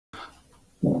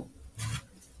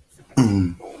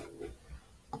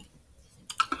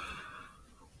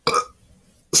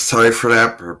Sorry for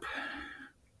that burp.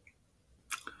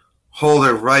 Hold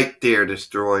it right there,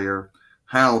 Destroyer.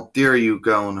 How dare you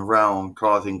going around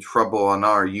causing trouble on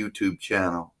our YouTube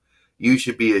channel? You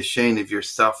should be ashamed of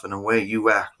yourself and the way you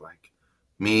act like.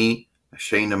 Me?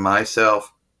 Ashamed of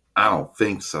myself? I don't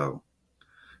think so.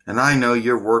 And I know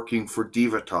you're working for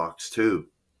DIVATOX too.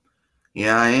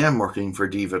 Yeah, I am working for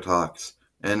DIVATOX,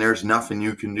 and there's nothing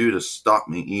you can do to stop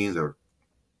me either.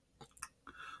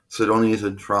 So don't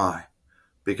even try,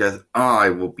 because I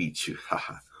will beat you.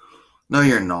 No,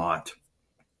 you're not.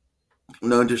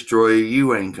 No, Destroyer,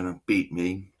 you ain't gonna beat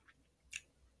me.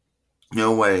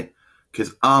 No way,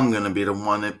 because I'm gonna be the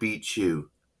one that beats you.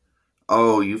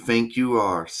 Oh, you think you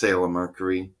are, Sailor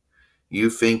Mercury? You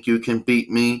think you can beat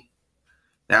me?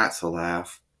 That's a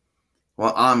laugh.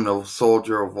 Well, I'm the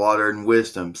soldier of water and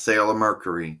wisdom, Sailor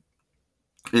Mercury.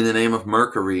 In the name of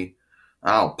Mercury,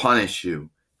 I'll punish you.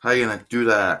 How you gonna do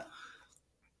that?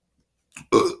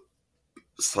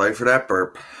 Sorry for that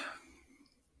burp.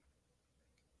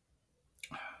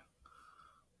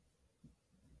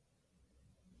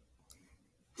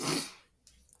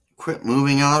 Quit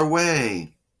moving out of the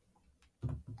way.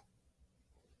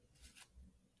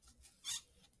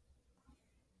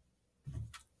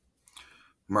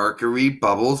 Mercury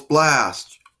Bubbles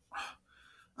Blast.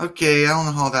 Okay, I don't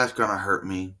know how that's gonna hurt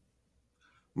me.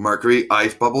 Mercury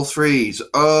Ice Bubbles Freeze.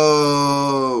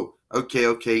 Oh!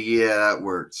 Okay, yeah, that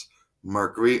works.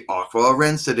 Mercury Aqua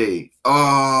Rensity.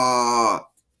 Oh!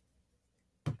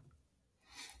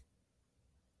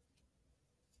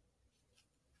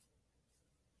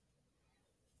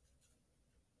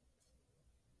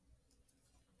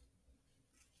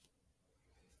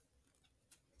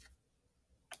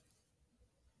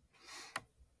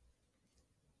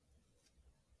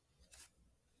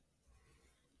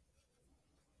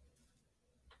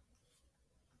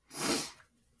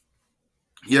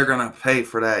 You're gonna pay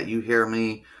for that, you hear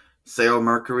me? Sailor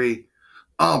Mercury,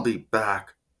 I'll be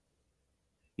back.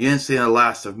 You ain't seen the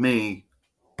last of me.